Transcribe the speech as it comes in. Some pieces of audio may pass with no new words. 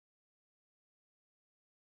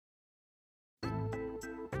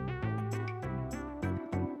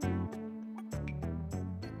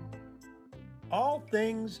All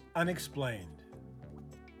Things Unexplained.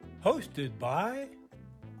 Hosted by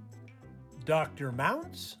Dr.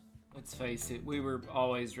 Mounts. Let's face it, we were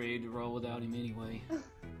always ready to roll without him anyway.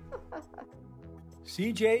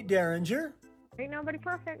 CJ Derringer. Ain't nobody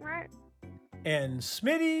perfect, right? And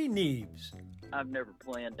Smitty Neebs. I've never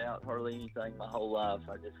planned out hardly anything my whole life.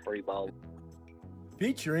 I just freeball.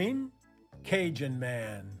 Featuring Cajun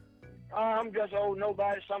Man. I'm just old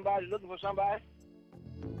nobody, somebody looking for somebody.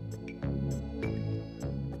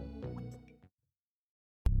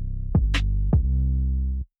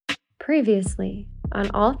 Previously on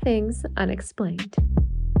All Things Unexplained.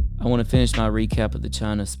 I want to finish my recap of the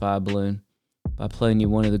China spy balloon by playing you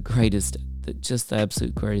one of the greatest, just the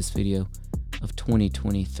absolute greatest video of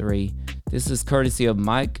 2023. This is courtesy of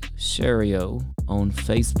Mike Sherrio on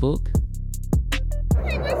Facebook.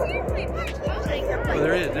 Oh,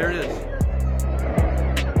 there it is.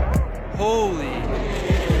 Holy.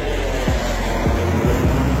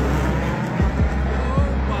 Oh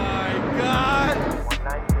my God.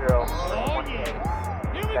 190.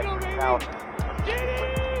 Here we go, Davey. South.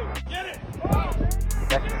 Get it.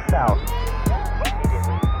 Section south.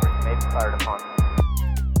 Immediately, maybe fired upon.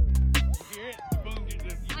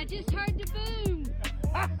 I just heard the boom.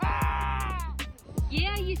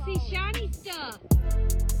 Yeah, you see shiny stuff.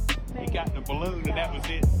 He got the balloon and that was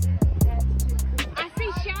it. I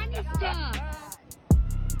see shiny stuff.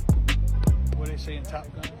 What they say in Top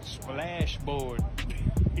Gun? Splash board.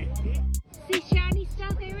 See shiny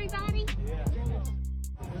stuff, everybody? Yeah.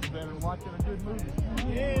 It's better than watching a good movie.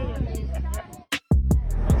 Yeah.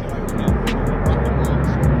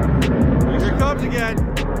 Here it comes again.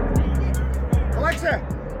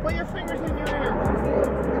 Alexa, put your fingers in your ear.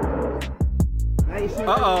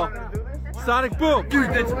 Uh-oh. Sonic boom. Dude,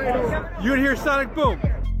 that's... You can hear sonic boom.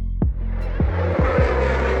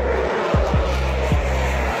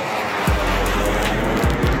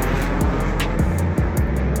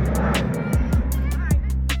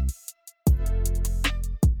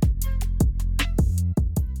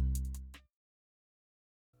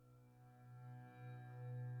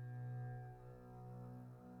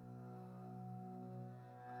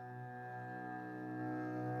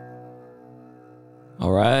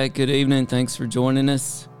 All right, good evening. Thanks for joining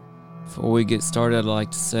us. Before we get started, I'd like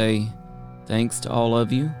to say thanks to all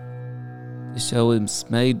of you. The show is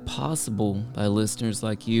made possible by listeners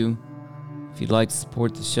like you. If you'd like to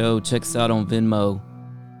support the show, check us out on Venmo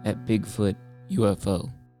at Bigfoot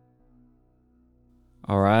UFO.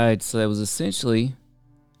 All right, so that was essentially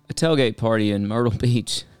a tailgate party in Myrtle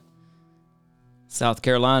Beach, South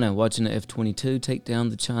Carolina, watching the F-22 take down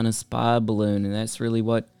the China spy balloon, and that's really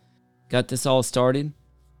what got this all started.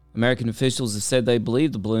 American officials have said they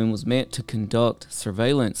believe the balloon was meant to conduct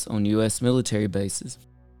surveillance on U.S. military bases,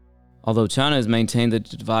 although China has maintained that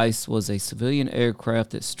the device was a civilian aircraft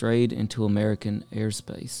that strayed into American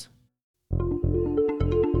airspace.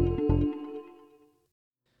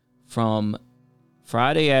 From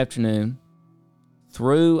Friday afternoon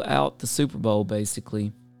throughout the Super Bowl,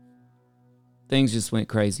 basically, things just went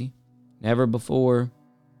crazy. Never before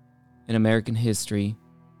in American history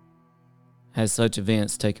has such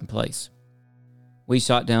events taken place. We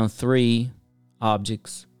shot down 3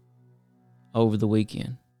 objects over the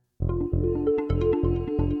weekend.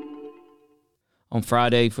 On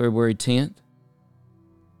Friday, February 10th,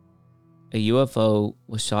 a UFO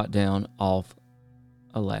was shot down off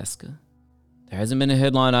Alaska. There hasn't been a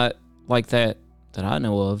headline like that I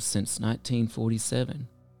know of since 1947,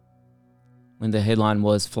 when the headline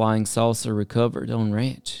was "Flying Saucer Recovered on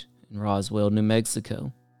Ranch in Roswell, New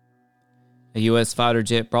Mexico." A U.S. fighter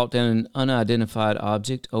jet brought down an unidentified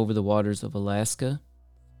object over the waters of Alaska.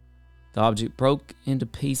 The object broke into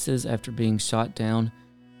pieces after being shot down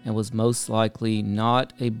and was most likely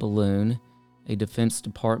not a balloon, a Defense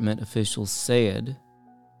Department official said.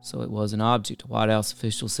 So it was an object. A White House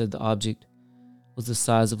official said the object was the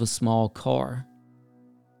size of a small car.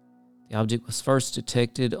 The object was first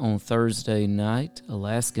detected on Thursday night,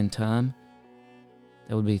 Alaskan time.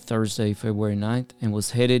 That would be Thursday, February 9th, and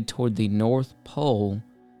was headed toward the North Pole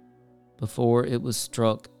before it was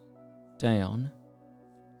struck down.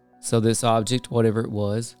 So this object, whatever it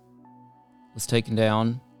was taken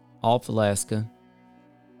down off Alaska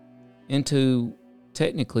into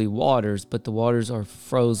technically waters, but the waters are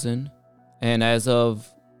frozen. And as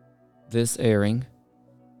of this airing,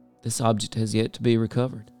 this object has yet to be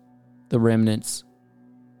recovered. The remnants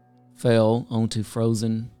fell onto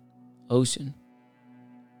frozen ocean,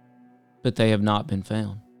 but they have not been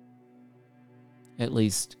found. At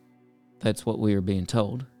least that's what we are being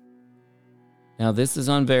told. Now, this is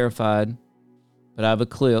unverified, but I have a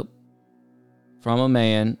clip from a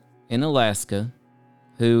man in Alaska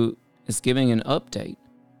who is giving an update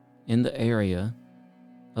in the area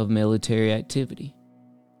of military activity.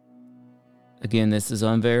 Again, this is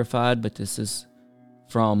unverified, but this is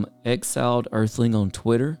from Exiled Earthling on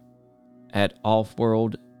Twitter at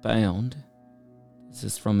Offworldbound. This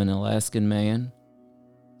is from an Alaskan man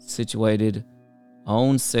situated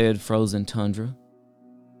on said frozen tundra,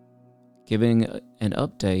 giving an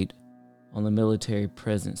update on the military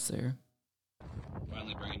presence there.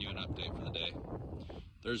 Finally bringing you an update for the day.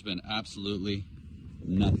 There's been absolutely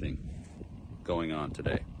nothing going on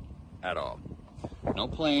today at all. No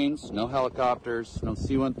planes, no helicopters, no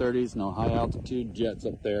C-130s, no high-altitude jets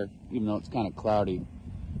up there. Even though it's kind of cloudy,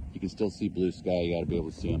 you can still see blue sky. You got to be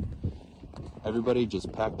able to see them. Everybody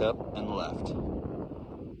just packed up and left.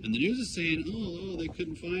 And the news is saying, oh, they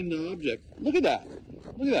couldn't find the object. Look at that.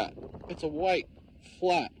 Look at that. It's a white,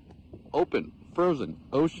 flat, open, frozen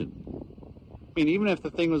ocean. I mean, even if the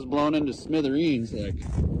thing was blown into smithereens, like,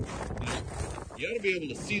 you got to be able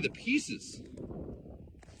to see the pieces.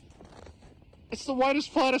 It's the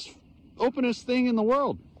whitest, flattest, openest thing in the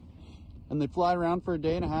world. And they fly around for a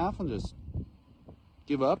day and a half and just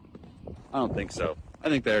give up? I don't think so. I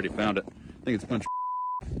think they already found it. I think it's a bunch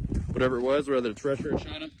of whatever it was, whether it's Russia or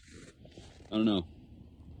China. I don't know.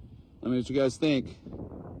 Let me know what you guys think.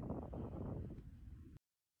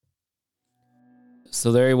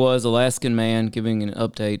 So there he was, Alaskan man, giving an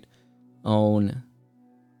update on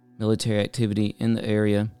military activity in the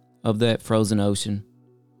area of that frozen ocean.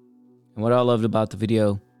 And what I loved about the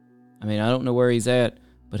video, I mean, I don't know where he's at,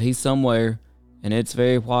 but he's somewhere, and it's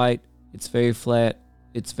very white, it's very flat,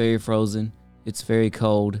 it's very frozen, it's very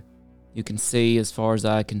cold. You can see as far as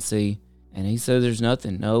I can see. And he says there's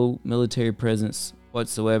nothing, no military presence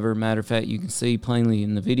whatsoever. Matter of fact, you can see plainly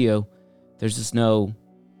in the video, there's just no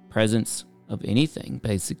presence of anything,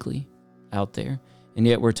 basically, out there. And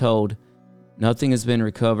yet we're told nothing has been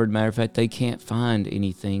recovered. Matter of fact, they can't find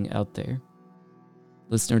anything out there.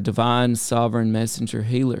 Listener Divine Sovereign Messenger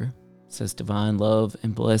Healer says divine love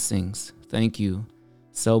and blessings. Thank you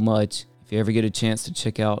so much. If you ever get a chance to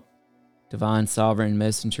check out Divine Sovereign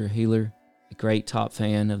Messenger Healer, a great top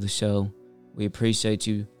fan of the show, we appreciate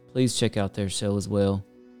you. Please check out their show as well.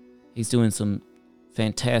 He's doing some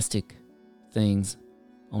fantastic things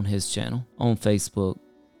on his channel, on Facebook.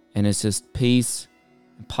 And it's just peace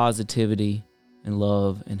and positivity and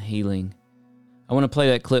love and healing. I want to play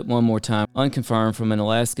that clip one more time, unconfirmed, from an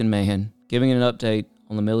Alaskan man giving an update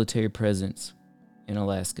on the military presence in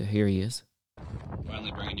Alaska. Here he is.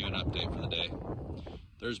 Finally bringing you an update for the day.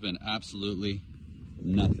 There's been absolutely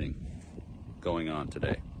nothing going on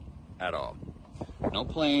today at all. No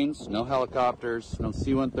planes, no helicopters, no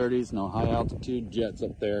C-130s, no high-altitude jets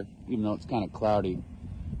up there. Even though it's kind of cloudy,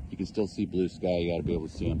 you can still see blue sky. You got to be able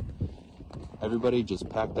to see them. Everybody just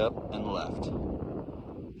packed up and left.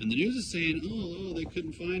 And the news is saying, oh, they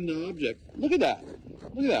couldn't find the object. Look at that.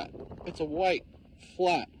 Look at that. It's a white,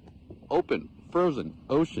 flat, open, frozen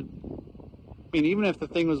ocean. I mean, even if the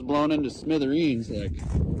thing was blown into smithereens, like,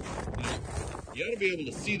 you got to be able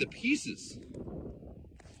to see the pieces.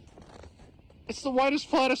 It's the whitest,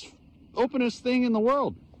 flattest, openest thing in the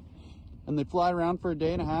world. And they fly around for a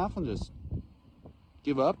day and a half and just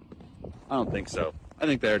give up? I don't think so. I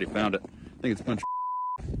think they already found it. I think it's a bunch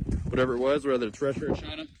of whatever it was, whether it's Russia or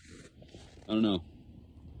China. I don't know.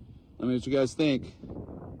 Let me know what you guys think.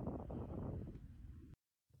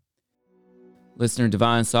 Listener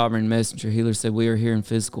Divine Sovereign Messenger Healer said, we are here in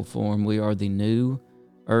physical form. We are the new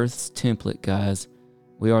Earth's template, guys.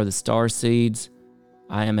 We are the star seeds.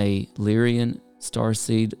 I am a Lyrian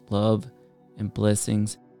starseed. Love and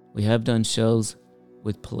blessings. We have done shows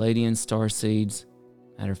with Palladian starseeds.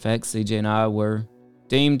 Matter of fact, CJ and I were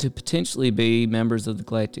deemed to potentially be members of the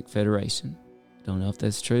Galactic Federation. Don't know if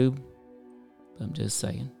that's true, but I'm just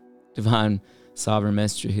saying. Divine Sovereign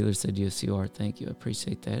Messenger Healer said, yes, you are. Thank you. I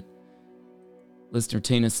appreciate that. Listener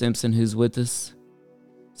Tina Simpson, who's with us,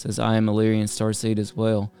 says, I am a Lyrian starseed as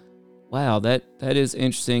well. Wow, that is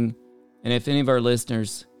interesting. And if any of our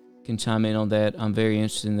listeners can chime in on that, I'm very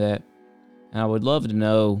interested in that. And I would love to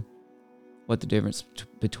know what the difference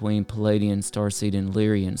between Palladian starseed and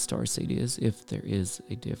Lyrian starseed is, if there is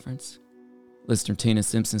a difference. Listener Tina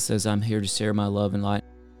Simpson says, I'm here to share my love and light.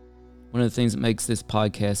 One of the things that makes this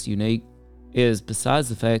podcast unique is, besides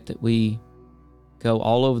the fact that we go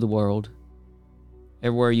all over the world,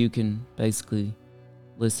 everywhere you can basically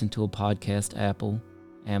listen to a podcast, Apple,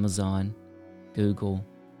 Amazon, Google,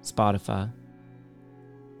 Spotify,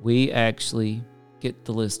 we actually get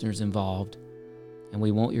the listeners involved, and we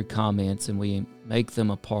want your comments, and we make them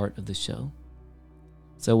a part of the show.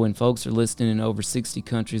 So when folks are listening in over 60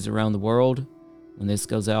 countries around the world, when this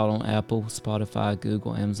goes out on Apple, Spotify,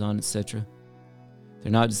 Google, Amazon, etc.,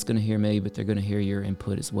 they're not just going to hear me, but they're going to hear your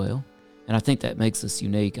input as well. And I think that makes us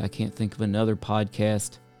unique. I can't think of another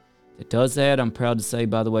podcast that does that. I'm proud to say,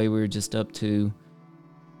 by the way, we were just up to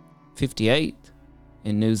 58th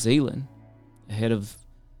in New Zealand, ahead of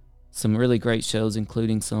some really great shows,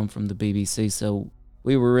 including some from the BBC. So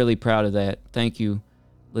we were really proud of that. Thank you,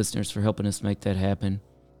 listeners, for helping us make that happen.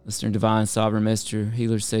 Listener Divine Sovereign Messenger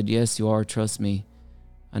Healer said, yes, you are. Trust me.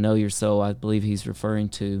 I know your soul. I believe he's referring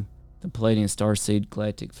to the Palladian Starseed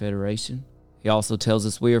Galactic Federation. He also tells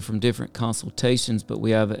us we are from different consultations, but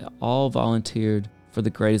we have all volunteered for the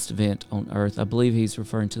greatest event on Earth. I believe he's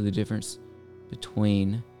referring to the difference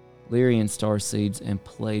between Lyrian starseeds and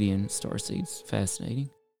Palladian starseeds. Fascinating.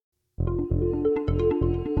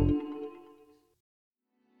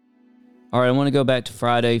 All right, I want to go back to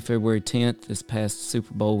Friday, February 10th, this past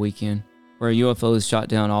Super Bowl weekend, where a UFO is shot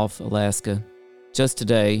down off Alaska. Just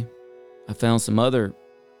today, I found some other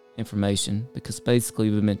information because basically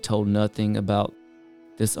we've been told nothing about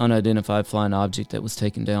this unidentified flying object that was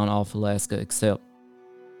taken down off Alaska, except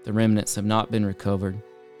the remnants have not been recovered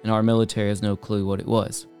and our military has no clue what it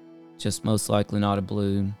was. Just most likely not a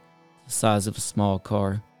balloon the size of a small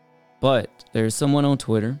car. But there's someone on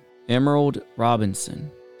Twitter, Emerald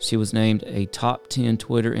Robinson. She was named a top 10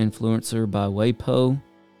 Twitter influencer by WAPO.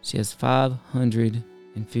 She has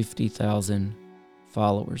 550,000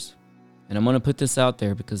 followers. And I'm going to put this out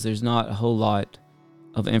there because there's not a whole lot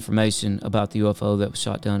of information about the UFO that was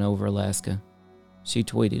shot down over Alaska. She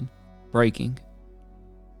tweeted, breaking.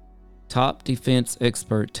 Top defense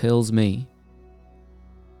expert tells me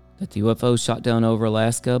that the UFO shot down over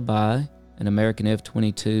Alaska by an American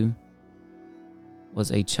F-22 was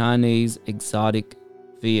a Chinese exotic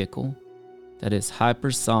vehicle that is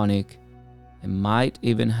hypersonic and might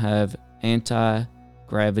even have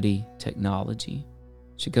anti-gravity technology.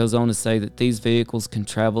 She goes on to say that these vehicles can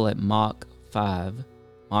travel at Mach 5.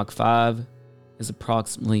 Mach 5 is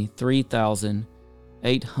approximately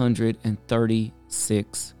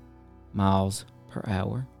 3,836 miles per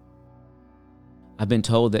hour. I've been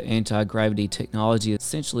told that anti-gravity technology is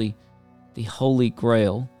essentially the holy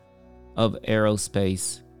grail of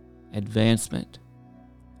aerospace advancement.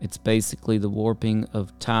 It's basically the warping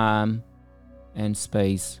of time and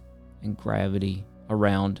space and gravity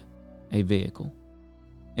around a vehicle.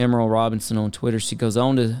 Emerald Robinson on Twitter, she goes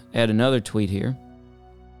on to add another tweet here.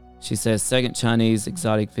 She says, second Chinese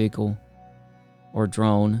exotic vehicle or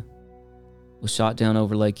drone was shot down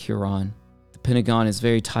over Lake Huron. The Pentagon is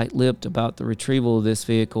very tight-lipped about the retrieval of this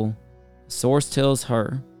vehicle. A source tells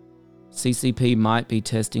her CCP might be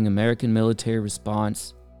testing American military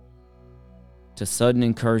response to sudden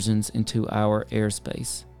incursions into our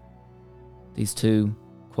airspace. These two,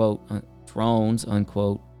 quote, drones,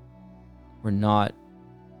 unquote, were not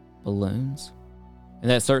balloons.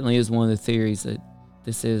 And that certainly is one of the theories, that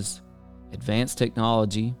this is advanced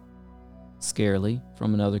technology, scarily,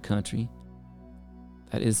 from another country,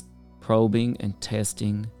 that is probing and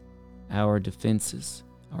testing our defenses.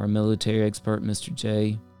 Our military expert, Mr.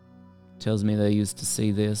 J, tells me they used to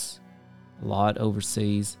see this a lot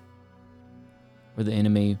overseas, where the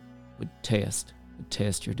enemy would test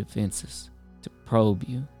your defenses, to probe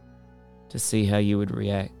you, to see how you would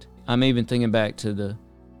react. I'm even thinking back to the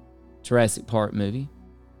Jurassic Park movie,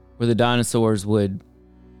 where the dinosaurs would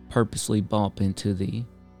purposely bump into the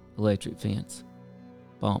electric fence.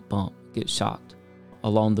 Bump, bump, get shocked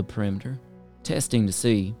along the perimeter, testing to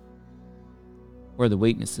see where the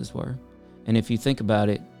weaknesses were. And if you think about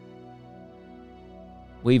it,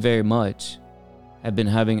 we very much have been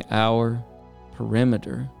having our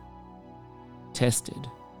perimeter tested,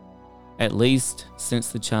 at least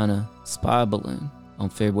since the China spy balloon on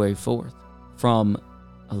February 4th. From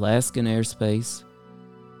Alaskan airspace,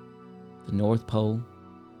 the North Pole,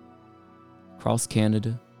 across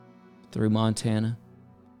Canada, through Montana,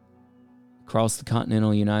 across the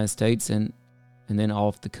continental United States, and then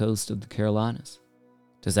off the coast of the Carolinas.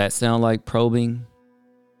 Does that sound like probing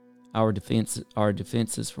our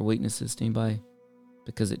defenses for weaknesses to anybody?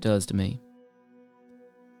 Because it does to me.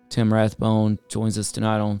 Tim Rathbone joins us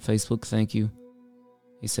tonight on Facebook. Thank you.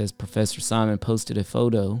 He says Professor Simon posted a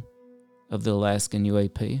photo of the Alaskan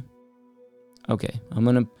UAP. Okay, I'm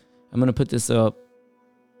gonna put this up.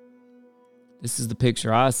 This is the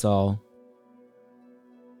picture I saw,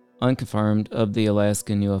 unconfirmed, of the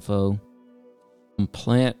Alaskan UFO.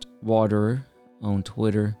 Plant Waterer on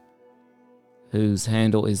Twitter, whose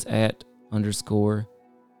handle is @_Yugi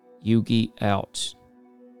Ouch.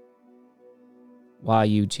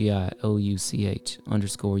 YUGIOUCH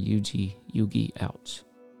 _ Yugi Ouch.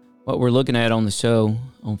 What we're looking at on the show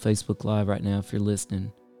on Facebook Live right now, if you're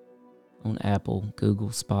listening on Apple,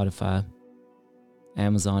 Google, Spotify,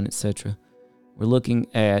 Amazon, etc., we're looking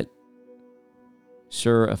at,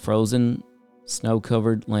 sure, a frozen,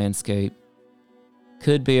 snow-covered landscape,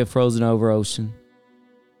 could be a frozen over ocean,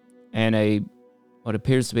 and what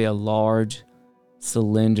appears to be a large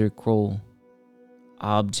cylindrical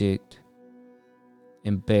object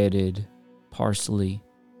embedded partially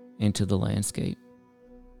into the landscape.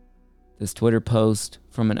 This Twitter post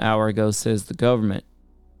from an hour ago says the government,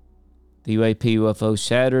 the UAP UFO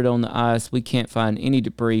shattered on the ice. We can't find any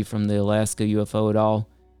debris from the Alaska UFO at all.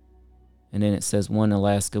 And then it says one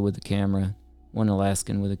Alaskan with a camera,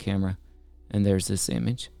 and there's this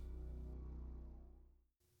image.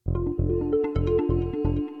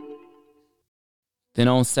 Then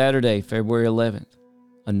on Saturday, February 11th,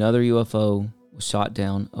 another UFO was shot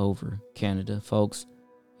down over Canada. Folks,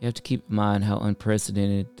 you have to keep in mind how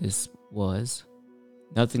unprecedented this was.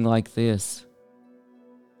 Nothing like this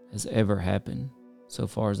has ever happened, so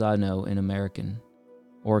far as I know, in American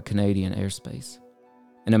or Canadian airspace.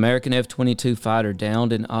 An American F-22 fighter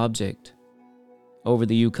downed an object over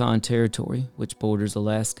the Yukon Territory, which borders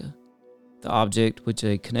Alaska. The object, which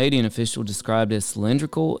a Canadian official described as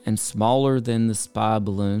cylindrical and smaller than the spy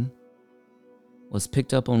balloon, was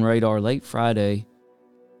picked up on radar late Friday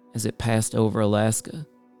as it passed over Alaska.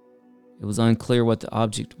 It was unclear what the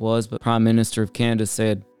object was, but Prime Minister of Canada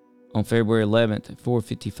said on February 11th at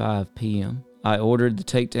 4:55 p.m., I ordered the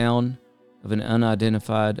takedown of an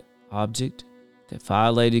unidentified object that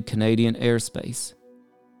violated Canadian airspace.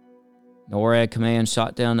 NORAD command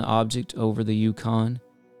shot down the object over the Yukon.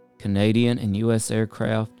 Canadian and U.S.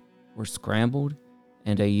 aircraft were scrambled,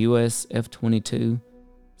 and a U.S. F-22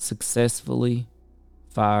 successfully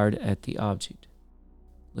fired at the object.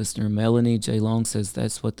 Listener Melanie J. Long says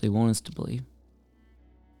that's what they want us to believe.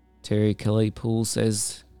 Terry Kelly Poole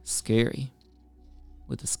says scary,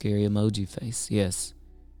 with a scary emoji face. Yes,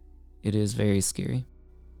 it is very scary.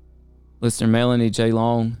 Listener Melanie J.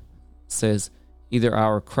 Long says either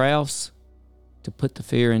our crafts to put the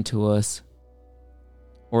fear into us,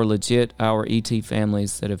 or legit our ET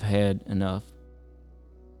families that have had enough.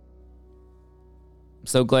 I'm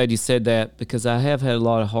so glad you said that, because I have had a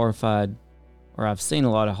lot of horrified, or I've seen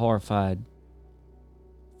a lot of horrified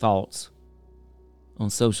thoughts on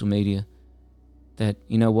social media that,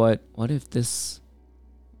 you know what if this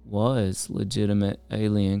was legitimate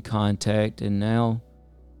alien contact, and now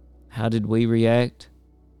how did we react?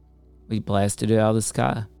 We blasted it out of the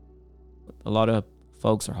sky. A lot of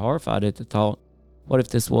folks are horrified at the thought, what if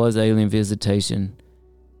this was alien visitation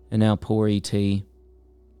and now poor ET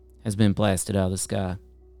has been blasted out of the sky?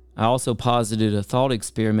 I also posited a thought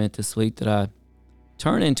experiment this week that I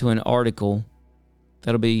turned into an article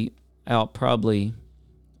that'll be out probably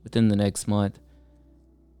within the next month.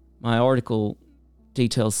 My article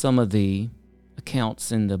details some of the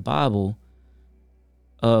accounts in the Bible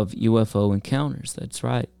of UFO encounters. That's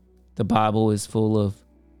right. The Bible is full of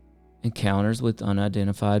encounters with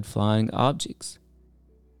unidentified flying objects.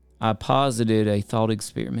 I posited a thought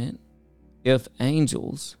experiment. If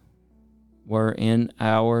angels were in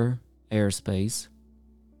our airspace,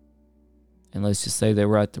 and let's just say they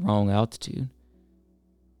were at the wrong altitude,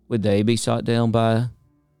 would they be shot down by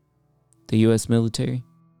the U.S. military?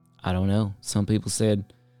 I don't know. Some people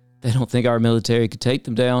said they don't think our military could take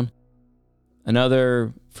them down.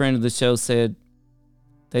 Another friend of the show said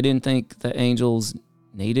they didn't think the angels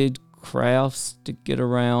needed crafts to get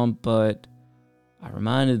around, but I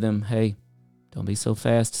reminded them, hey, don't be so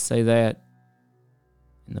fast to say that.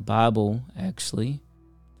 In the Bible, actually,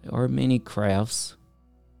 there are many crafts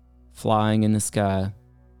flying in the sky,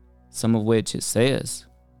 some of which it says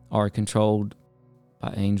are controlled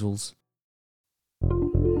by angels.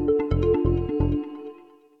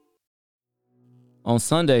 On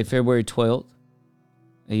Sunday, February 12th,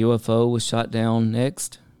 a UFO was shot down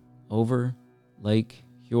next over Lake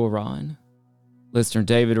Huron. Listener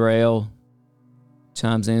David Rail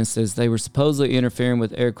chimes in and says they were supposedly interfering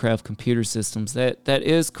with aircraft computer systems. That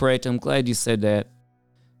is correct. I'm glad you said that.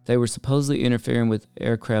 They were supposedly interfering with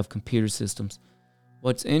aircraft computer systems.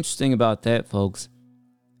 What's interesting about that, folks,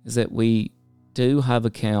 is that we do have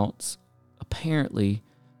accounts, apparently,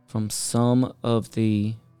 from some of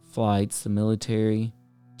the flights, the military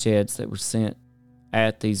jets that were sent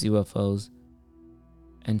at these UFOs,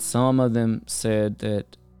 and some of them said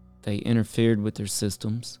that they interfered with their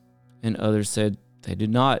systems, and others said they did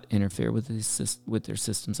not interfere with their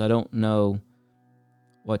systems. I don't know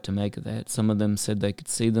what to make of that. Some of them said they could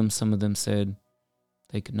see them. Some of them said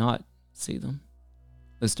they could not see them.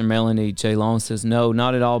 Listener Melanie J. Long says, no,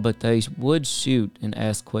 not at all, but they would shoot and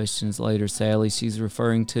ask questions later. Sadly, she's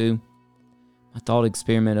referring to my thought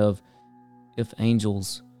experiment of if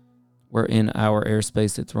angels were in our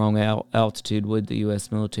airspace at the wrong altitude, would the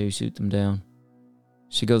U.S. military shoot them down?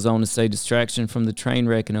 She goes on to say, distraction from the train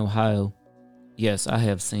wreck in Ohio. Yes, I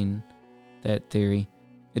have seen that theory.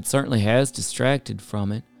 It certainly has distracted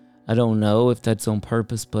from it. I don't know if that's on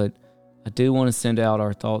purpose, but I do want to send out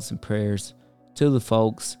our thoughts and prayers to the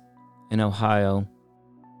folks in Ohio.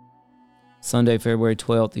 Sunday, February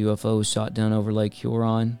 12th, the UFO was shot down over Lake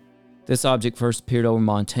Huron. This object first appeared over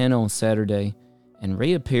Montana on Saturday and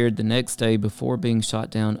reappeared the next day before being shot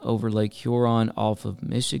down over Lake Huron off of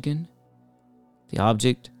Michigan. The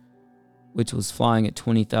object, which was flying at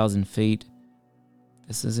 20,000 feet,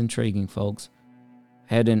 this is intriguing, folks,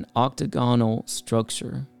 had an octagonal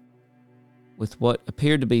structure with what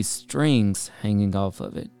appeared to be strings hanging off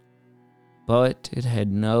of it, but it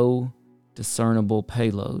had no discernible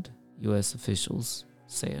payload, U.S. officials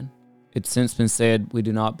said. It's since been said we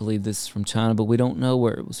do not believe this is from China, but we don't know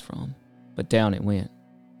where it was from. But down it went.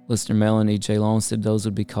 Listener Melanie J. Long said those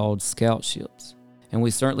would be called scout ships. And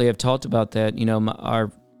we certainly have talked about that. You know,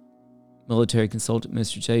 our military consultant,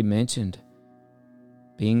 Mr. J, mentioned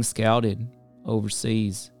being scouted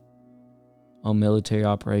overseas on military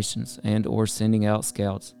operations and or sending out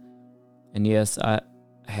scouts. And yes, I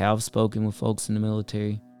have spoken with folks in the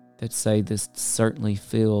military that say this certainly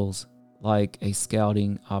feels like a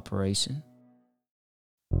scouting operation.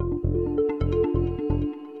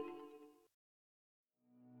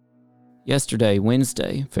 Yesterday,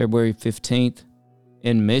 Wednesday, February 15th,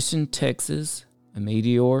 in Mission, Texas, a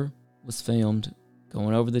meteor was filmed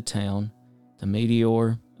going over the town. The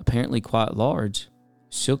meteor, apparently quite large,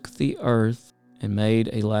 shook the earth and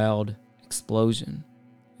made a loud explosion.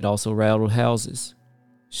 It also rattled houses,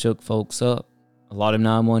 shook folks up. A lot of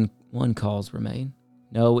 911 calls were made.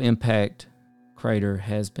 No impact crater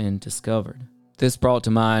has been discovered. This brought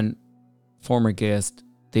to mind former guest,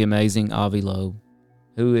 the amazing Avi Loeb,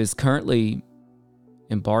 who is currently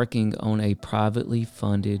embarking on a privately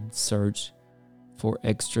funded search for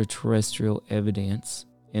extraterrestrial evidence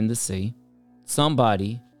in the sea.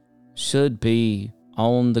 Somebody should be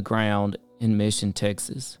on the ground in Mission,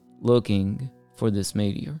 Texas, looking for this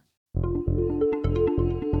meteor.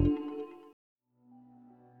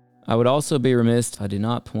 I would also be remiss if I did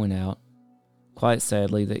not point out, quite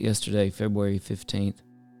sadly, that yesterday, February 15th,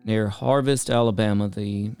 near Harvest, Alabama,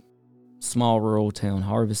 the small rural town,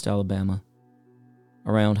 Harvest, Alabama,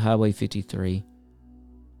 around Highway 53,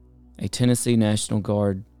 a Tennessee National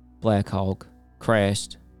Guard Black Hawk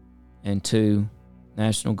crashed and 2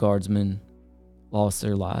 National Guardsmen lost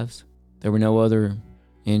their lives. There were no other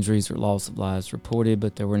injuries or loss of lives reported,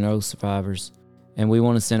 but there were no survivors. And we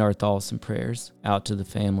want to send our thoughts and prayers out to the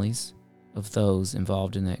families of those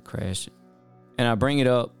involved in that crash. And I bring it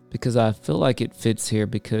up because I feel like it fits here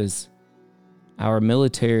because our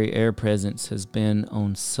military air presence has been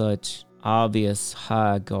on such obvious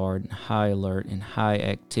high guard, high alert, and high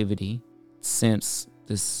activity since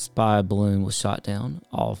this spy balloon was shot down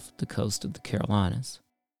off the coast of the Carolinas.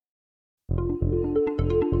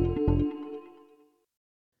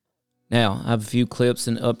 Now, I have a few clips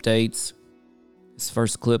and updates. This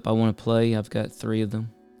first clip I want to play, I've got 3 of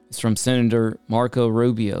them. It's from Senator Marco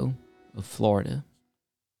Rubio of Florida.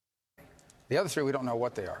 The other 3, we don't know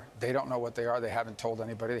what they are. They don't know what they are. They haven't told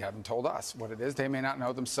anybody. They haven't told us what it is. They may not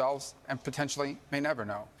know themselves and potentially may never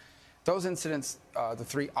know. Those incidents, the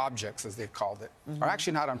 3 objects, as they've called it, are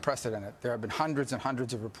actually not unprecedented. There have been hundreds and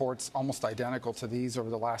hundreds of reports almost identical to these over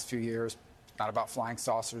the last few years. Not about flying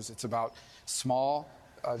saucers. It's about small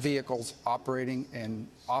vehicles operating in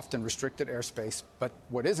often restricted airspace. But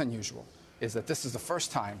what is unusual is that this is the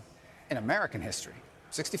first time in American history,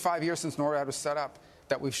 65 years since NORAD was set up,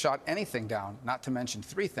 that we've shot anything down, not to mention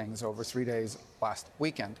 3 things over 3 days last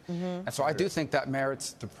weekend. And so I do think that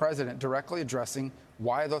merits the president directly addressing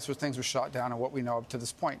why those things were shot down and what we know up to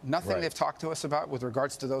this point. Nothing they've talked to us about with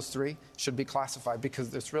regards to those 3 should be classified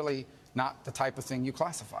because it's really not the type of thing you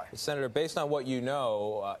classify. Senator, based on what you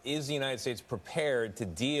know, is the United States prepared to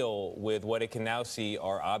deal with what it can now see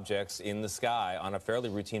are objects in the sky on a fairly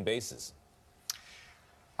routine basis?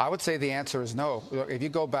 I would say the answer is no. If you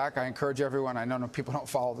go back, I encourage everyone, I know people don't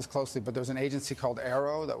follow this closely, but there's an agency called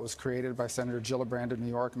AARO that was created by Senator Gillibrand of New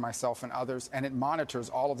York and myself and others, and it monitors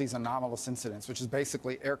all of these anomalous incidents, which is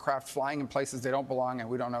basically aircraft flying in places they don't belong and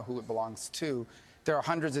we don't know who it belongs to. There are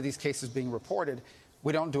hundreds of these cases being reported.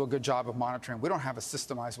 We don't do a good job of monitoring. We don't have a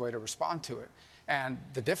systemized way to respond to it. And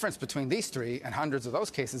the difference between these 3 and hundreds of those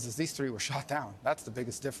cases is these 3 were shot down. That's the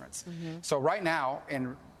biggest difference. So right now,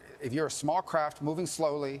 if you're a small craft moving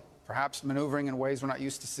slowly, perhaps maneuvering in ways we're not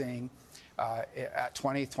used to seeing at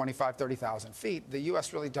 20, 25, 30,000 feet, the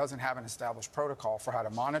U.S. really doesn't have an established protocol for how to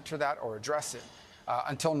monitor that or address it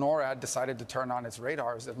until NORAD decided to turn on its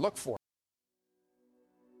radars and look for it.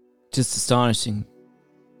 Just astonishing.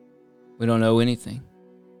 We don't know anything.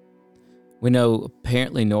 We know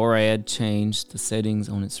apparently NORAD changed the settings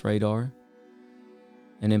on its radar,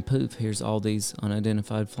 and then poof, here's all these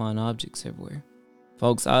unidentified flying objects everywhere.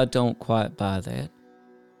 Folks, I don't quite buy that.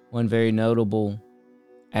 One very notable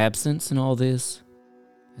absence in all this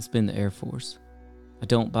has been the Air Force. I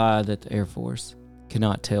don't buy that the Air Force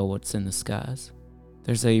cannot tell what's in the skies.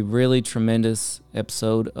 There's a really tremendous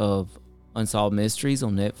episode of Unsolved Mysteries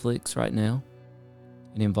on Netflix right now.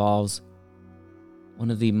 It involves one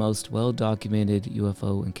of the most well-documented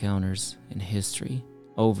UFO encounters in history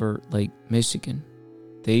over Lake Michigan.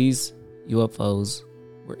 These UFOs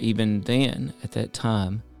were even then, at that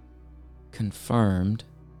time, confirmed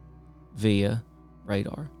via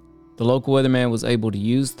radar. The local weatherman was able to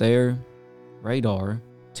use their radar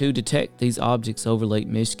to detect these objects over Lake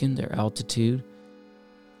Michigan, their altitude,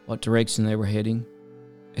 what direction they were heading,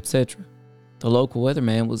 etc. The local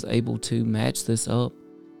weatherman was able to match this up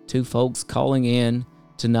to folks calling in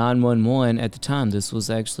to 911 at the time. This was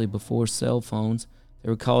actually before cell phones. They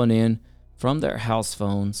were calling in from their house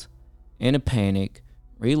phones in a panic,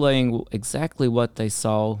 relaying exactly what they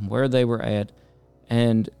saw, where they were at,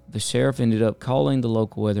 and the sheriff ended up calling the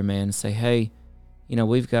local weatherman and say, hey,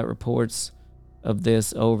 we've got reports of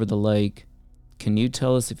this over the lake. Can you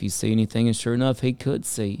tell us if you see anything? And sure enough, he could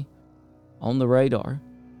see on the radar.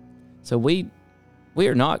 So we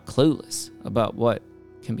are not clueless about what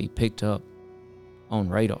can be picked up on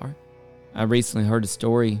radar. I recently heard a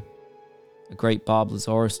story, a great Bob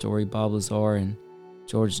Lazar story. Bob Lazar and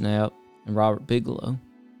George Knapp and Robert Bigelow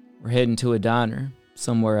were heading to a diner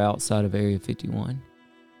somewhere outside of Area 51.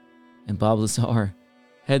 And Bob Lazar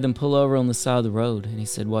had them pull over on the side of the road. And he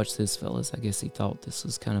said, watch this, fellas. I guess he thought this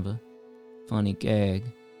was kind of a funny gag.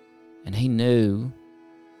 And he knew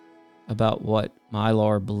about what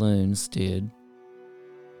Mylar balloons did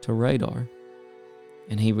to radar.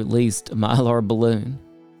 And he released a Mylar balloon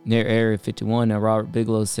near Area 51. Now, Robert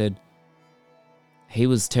Bigelow said he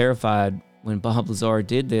was terrified when Bob Lazar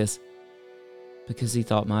did this because he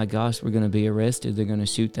thought, my gosh, we're going to be arrested. They're going to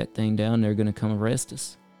shoot that thing down. They're going to come arrest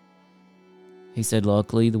us. He said,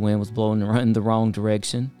 luckily, the wind was blowing in the wrong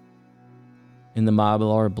direction, and the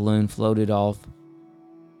Mylar balloon floated off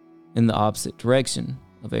in the opposite direction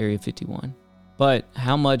of Area 51. But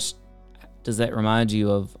how much does that remind you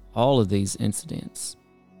of all of these incidents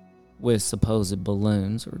with supposed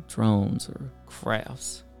balloons or drones or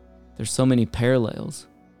crafts? There's so many parallels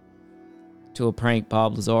to a prank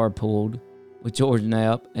Bob Lazar pulled with George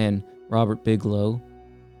Knapp and Robert Bigelow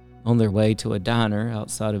on their way to a diner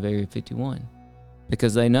outside of Area 51.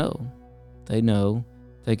 Because they know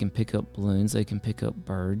they can pick up balloons, they can pick up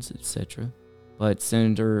birds, etc. But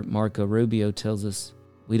Senator Marco Rubio tells us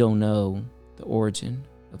we don't know the origin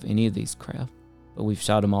of any of these craft, but we've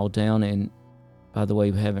shot them all down, and by the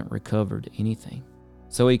way, we haven't recovered anything.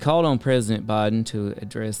 So he called on President Biden to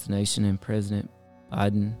address the nation, and President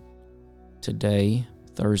Biden today,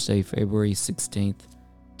 Thursday, February 16th,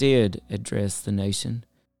 did address the nation.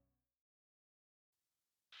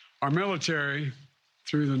 Our military,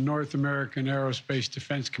 through the North American Aerospace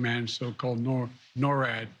Defense Command, so-called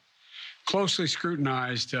NORAD, closely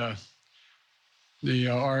scrutinized our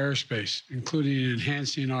airspace, including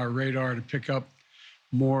enhancing our radar to pick up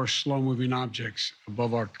more slow-moving objects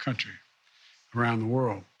above our country, around the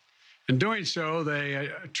world. In doing so, they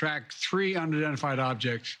tracked 3 unidentified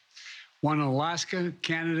objects, one in Alaska,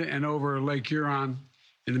 Canada, and over Lake Huron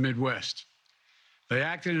in the Midwest. They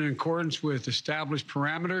acted in accordance with established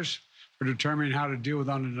parameters for determining how to deal with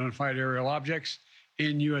unidentified aerial objects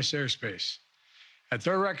in U.S. airspace. At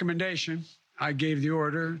their recommendation, I gave the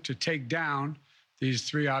order to take down these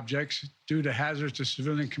 3 objects due to hazards to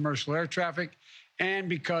civilian commercial air traffic and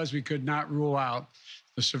because we could not rule out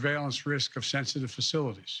the surveillance risk of sensitive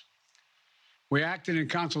facilities. We acted in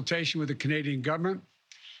consultation with the Canadian government.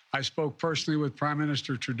 I spoke personally with Prime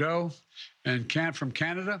Minister Trudeau from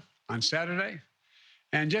Canada on Saturday.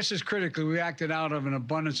 And just as critically, we acted out of an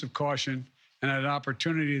abundance of caution and an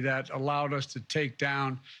opportunity that allowed us to take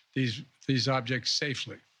down these objects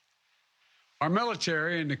safely. Our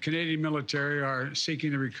military and the Canadian military are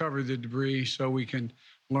seeking to recover the debris so we can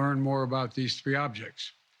learn more about these 3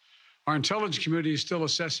 objects. Our intelligence community is still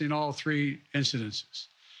assessing all 3 incidences.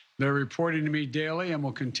 They're reporting to me daily and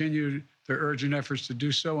will continue their urgent efforts to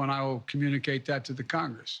do so, and I will communicate that to the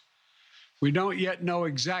Congress. We don't yet know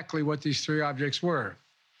exactly what these 3 objects were,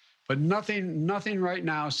 But nothing right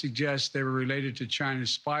now suggests they were related to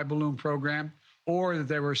China's spy balloon program or that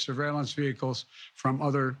they were surveillance vehicles from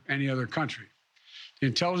any other country. The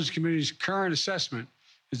intelligence community's current assessment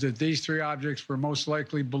is that these three objects were most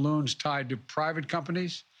likely balloons tied to private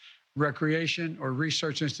companies, recreation or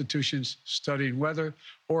research institutions studying weather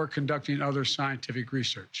or conducting other scientific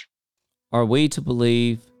research. Are we to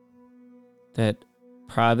believe that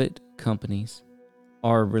private companies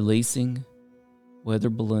are releasing weather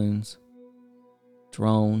balloons,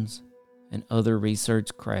 drones, and other research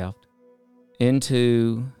craft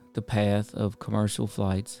into the path of commercial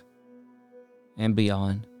flights and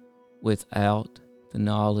beyond without the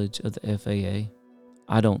knowledge of the FAA?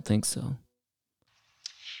 I don't think so.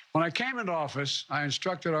 When I came into office, I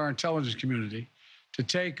instructed our intelligence community to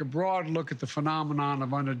take a broad look at the phenomenon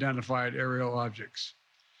of unidentified aerial objects.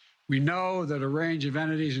 We know that a range of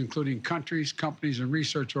entities, including countries, companies, and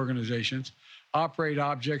research organizations, operate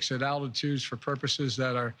objects at altitudes for purposes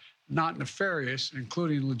that are not nefarious,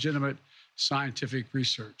 including legitimate scientific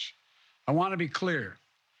research. I want to be clear.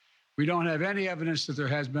 We don't have any evidence that there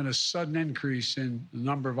has been a sudden increase in the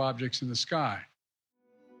number of objects in the sky.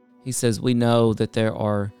 He says we know that there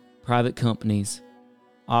are private companies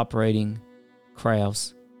operating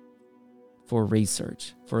crafts for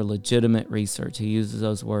research, for legitimate research. He uses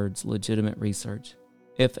those words, legitimate research.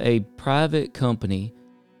 If a private company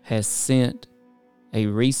has sent a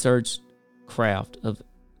research craft of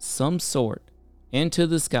some sort into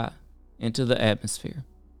the sky, into the atmosphere,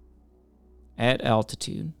 at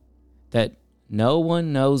altitude, that no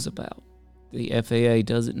one knows about, the FAA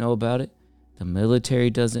doesn't know about it, the military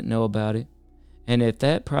doesn't know about it, and if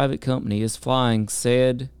that private company is flying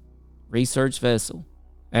said research vessel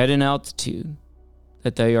at an altitude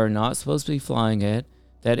that they are not supposed to be flying at,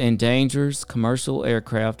 that endangers commercial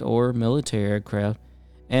aircraft or military aircraft,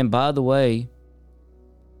 and by the way,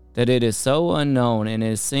 that it is so unknown and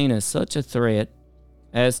is seen as such a threat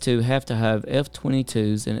as to have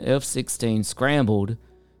F-22s and F-16 scrambled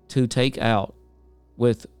to take out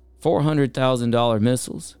with $400,000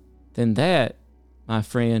 missiles, then that, my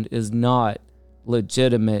friend, is not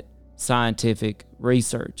legitimate scientific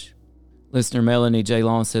research. Listener Melanie J.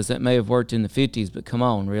 Long says that may have worked in the 50s, but come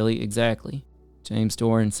on, really? Exactly. James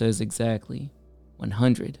Doran says exactly.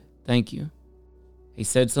 100. Thank you. He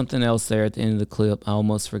said something else there at the end of the clip. I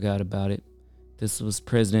almost forgot about it. This was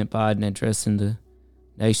President Biden addressing the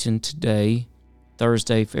nation today,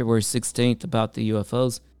 Thursday, February 16th, about the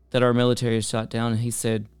UFOs that our military has shot down. And he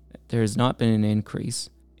said there has not been an increase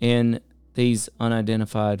in these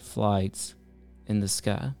unidentified flights in the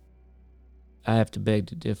sky. I have to beg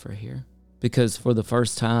to differ here, because for the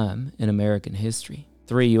first time in American history,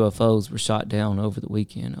 3 UFOs were shot down over the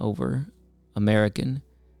weekend over American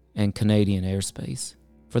and Canadian airspace.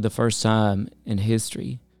 For the first time in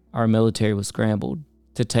history, our military was scrambled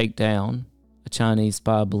to take down a Chinese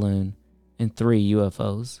spy balloon and 3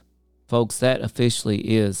 UFOs. Folks, that officially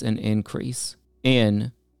is an increase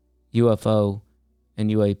in UFO and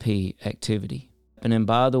UAP activity. And then,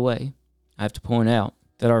 by the way, I have to point out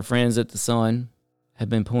that our friends at The Sun have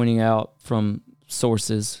been pointing out from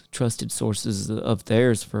sources, trusted sources of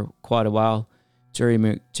theirs for quite a while.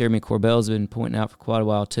 Jeremy Corbell's been pointing out for quite a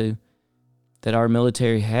while too, that our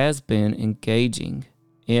military has been engaging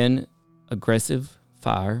in aggressive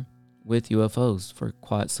fire with UFOs for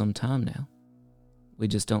quite some time now. We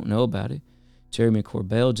just don't know about it. Jeremy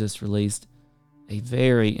Corbell just released a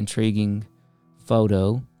very intriguing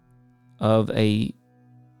photo of a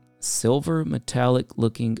silver metallic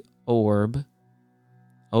looking orb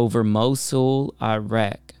over Mosul,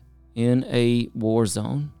 Iraq, in a war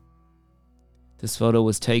zone. This photo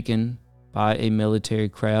was taken by a military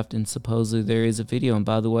craft, and supposedly there is a video. And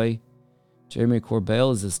by the way, Jeremy Corbell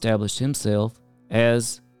has established himself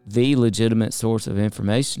as the legitimate source of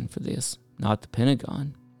information for this, not the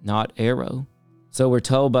Pentagon, not Arrow. So we're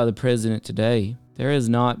told by the president today there has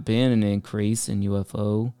not been an increase in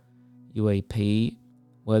UFO, UAP,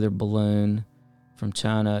 weather balloon from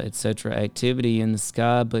China, etc. activity in the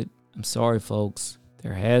sky, but I'm sorry, folks,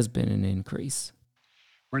 there has been an increase.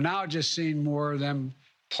 We're now just seeing more of them,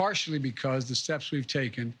 partially because the steps we've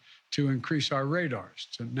taken to increase our radars,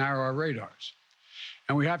 to narrow our radars.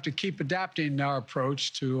 And we have to keep adapting our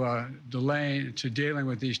approach to dealing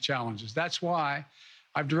with these challenges. That's why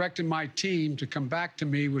I've directed my team to come back to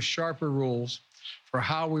me with sharper rules for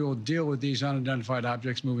how we will deal with these unidentified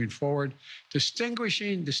objects moving forward,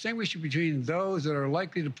 distinguishing between those that are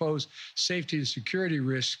likely to pose safety and security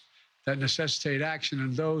risks that necessitate action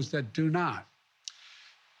and those that do not.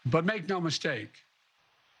 But make no mistake,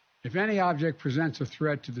 if any object presents a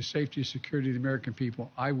threat to the safety and security of the American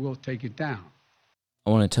people, I will take it down. I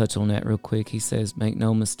want to touch on that real quick. He says, make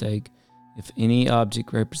no mistake, if any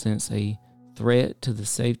object represents a threat to the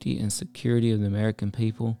safety and security of the American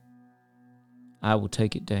people, I will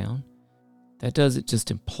take it down. That doesn't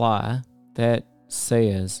just imply, that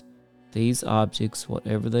says these objects,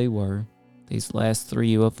 whatever they were, these last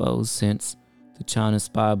 3 UFOs since the China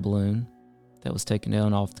spy balloon that was taken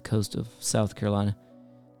down off the coast of South Carolina,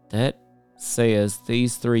 that says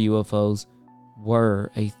these 3 UFOs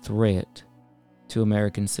were a threat to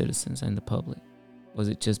American citizens and the public. Was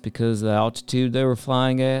it just because of the altitude they were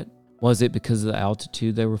flying at? Was it because of the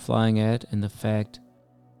altitude they were flying at and the fact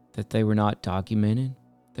that they were not documented?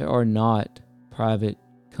 There are not private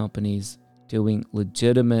companies doing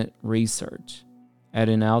legitimate research at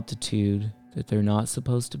an altitude that they're not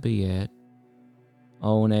supposed to be at,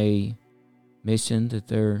 on a mission that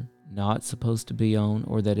they're not supposed to be on,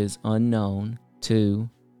 or that is unknown to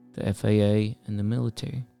the FAA and the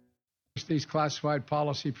military. These classified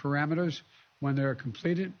policy parameters when they're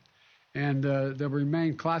completed, and they'll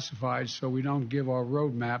remain classified so we don't give our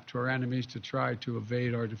roadmap to our enemies to try to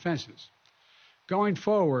evade our defenses. Going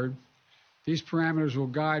forward, these parameters will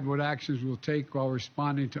guide what actions we'll take while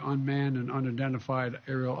responding to unmanned and unidentified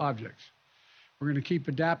aerial objects. We're going to keep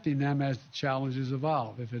adapting them as the challenges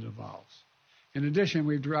evolve, if it evolves. In addition,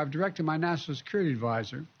 I've directed my national security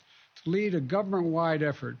advisor to lead a government-wide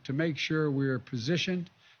effort to make sure we are positioned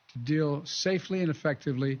to deal safely and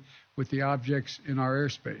effectively with the objects in our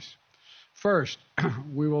airspace. First,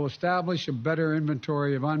 we will establish a better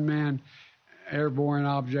inventory of unmanned airborne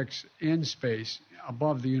objects in space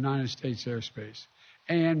above the United States airspace,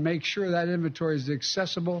 and make sure that inventory is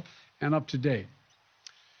accessible and up to date.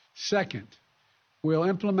 Second, we'll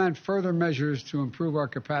implement further measures to improve our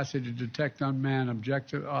capacity to detect unmanned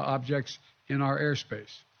objects in our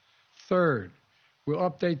airspace. Third, we'll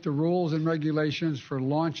update the rules and regulations for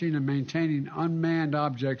launching and maintaining unmanned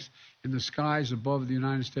objects in the skies above the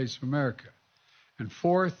United States of America. And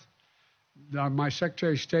fourth, my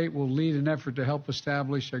Secretary of State will lead an effort to help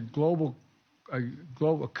establish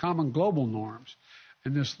common global norms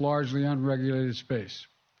in this largely unregulated space.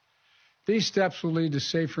 These steps will lead to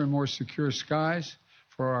safer and more secure skies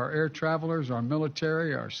for our air travelers, our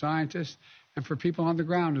military, our scientists, and for people on the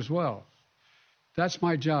ground as well. That's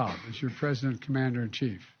my job as your President,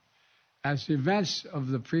 Commander-in-Chief. As the events of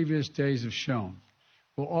the previous days have shown,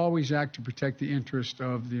 we'll always act to protect the interest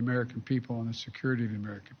of the American people and the security of the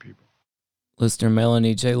American people. Listener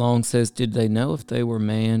Melanie J. Long says, did they know if they were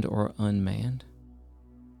manned or unmanned?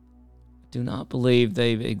 I do not believe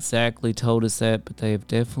they've exactly told us that, but they have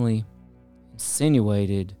definitely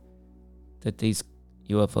insinuated that these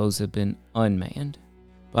UFOs have been unmanned.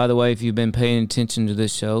 By the way, if you've been paying attention to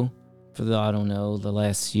this show for the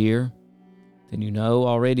last year, then you know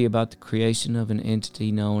already about the creation of an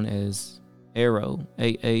entity known as AARO,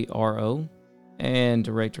 A-A-R-O, and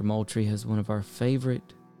Director Moultrie has one of our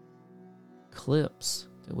favorite clips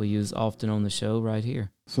that we use often on the show right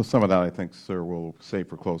here. So some of that, I think, sir, we'll save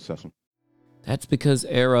for closed session. That's because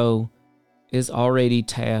AARO is already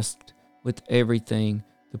tasked with everything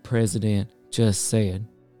the president just said.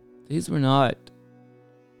 These were not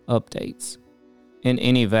updates in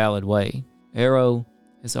any valid way. AARO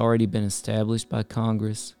has already been established by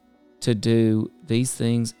Congress to do these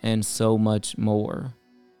things and so much more.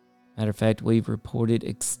 Matter of fact, we've reported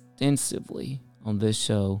extensively on this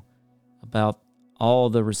show about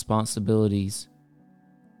all the responsibilities,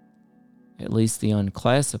 at least the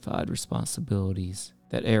unclassified responsibilities,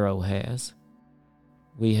 that AARO has.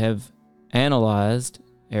 We have analyzed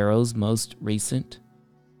AARO's most recent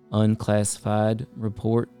unclassified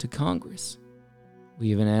report to Congress.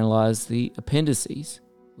 We even analyzed the appendices,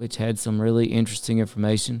 which had some really interesting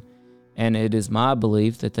information, and it is my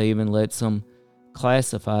belief that they even let some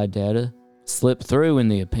classified data slip through in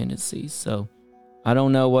the appendices. So I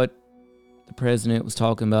don't know what the president was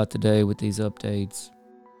talking about today with these updates.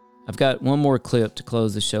 I've got one more clip to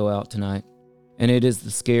close the show out tonight, and it is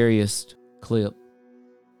the scariest clip.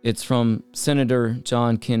 It's from Senator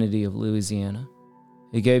John Kennedy of Louisiana.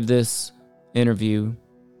 He gave this interview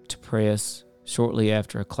to press shortly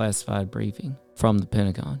after a classified briefing from the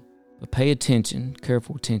Pentagon. But pay attention,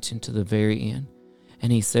 careful attention to the very end.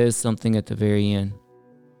 And he says something at the very end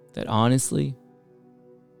that honestly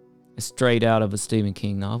is straight out of a Stephen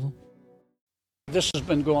King novel. This has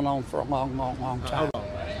been going on for a long time.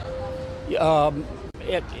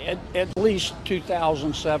 At least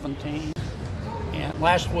 2017. And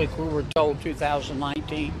last week we were told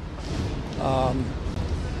 2019.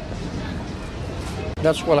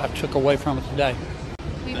 That's what I took away from it today.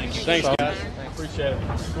 Thanks, guys. Appreciate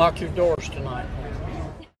it. Lock your doors tonight.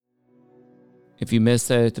 If you missed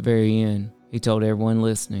that at the very end, he told everyone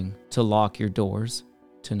listening to lock your doors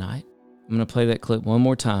tonight. I'm going to play that clip one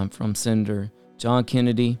more time from Senator John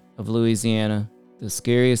Kennedy of Louisiana, the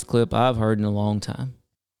scariest clip I've heard in a long time.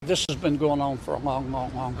 This has been going on for a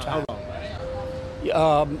long time.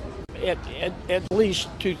 At least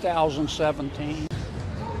 2017.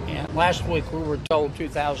 And last week we were told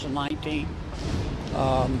 2019.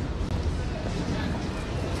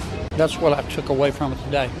 That's what I took away from it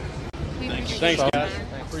today. Thanks, guys.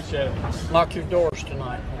 Appreciate it. Lock your doors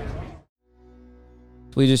tonight.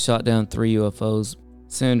 We just shot down 3 UFOs.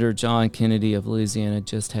 Senator John Kennedy of Louisiana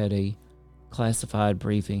just had a classified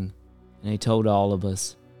briefing, and he told all of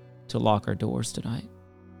us to lock our doors tonight.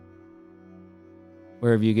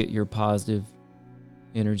 Wherever you get your positive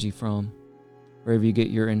energy from, wherever you get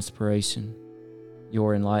your inspiration,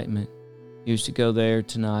 your enlightenment, you should go there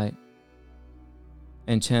tonight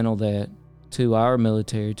and channel that to our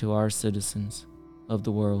military, to our citizens of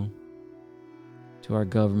the world, to our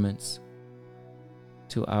governments,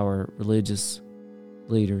 to our religious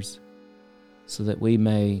leaders, so that we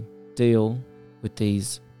may deal with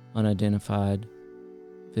these unidentified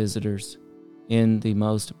visitors in the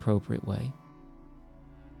most appropriate way.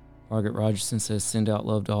 Margaret Rogerson says, send out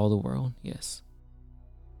love to all the world. Yes.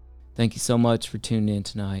 Thank you so much for tuning in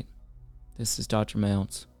tonight. This is Dr.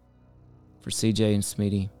 Mounts for CJ and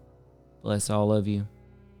Smitty. Bless all of you.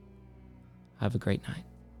 Have a great night.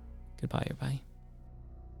 Goodbye, everybody.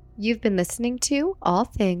 You've been listening to All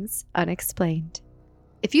Things Unexplained.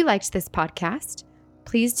 If you liked this podcast,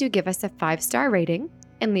 please do give us a 5-star rating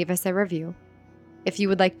and leave us a review. If you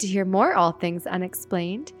would like to hear more All Things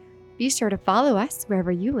Unexplained, be sure to follow us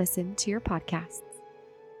wherever you listen to your podcasts.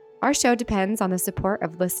 Our show depends on the support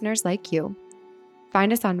of listeners like you.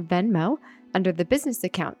 Find us on Venmo under the business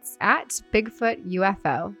accounts at Bigfoot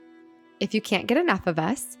UFO. If you can't get enough of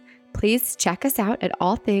us, please check us out at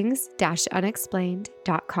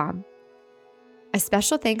allthings-unexplained.com. A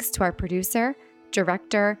special thanks to our producer,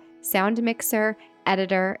 director, sound mixer,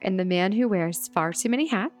 editor, and the man who wears far too many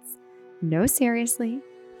hats. No, seriously,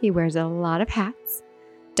 he wears a lot of hats.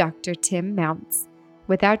 Dr. Tim Mounts.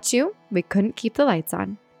 Without you, we couldn't keep the lights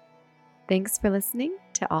on. Thanks for listening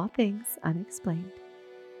to All Things Unexplained.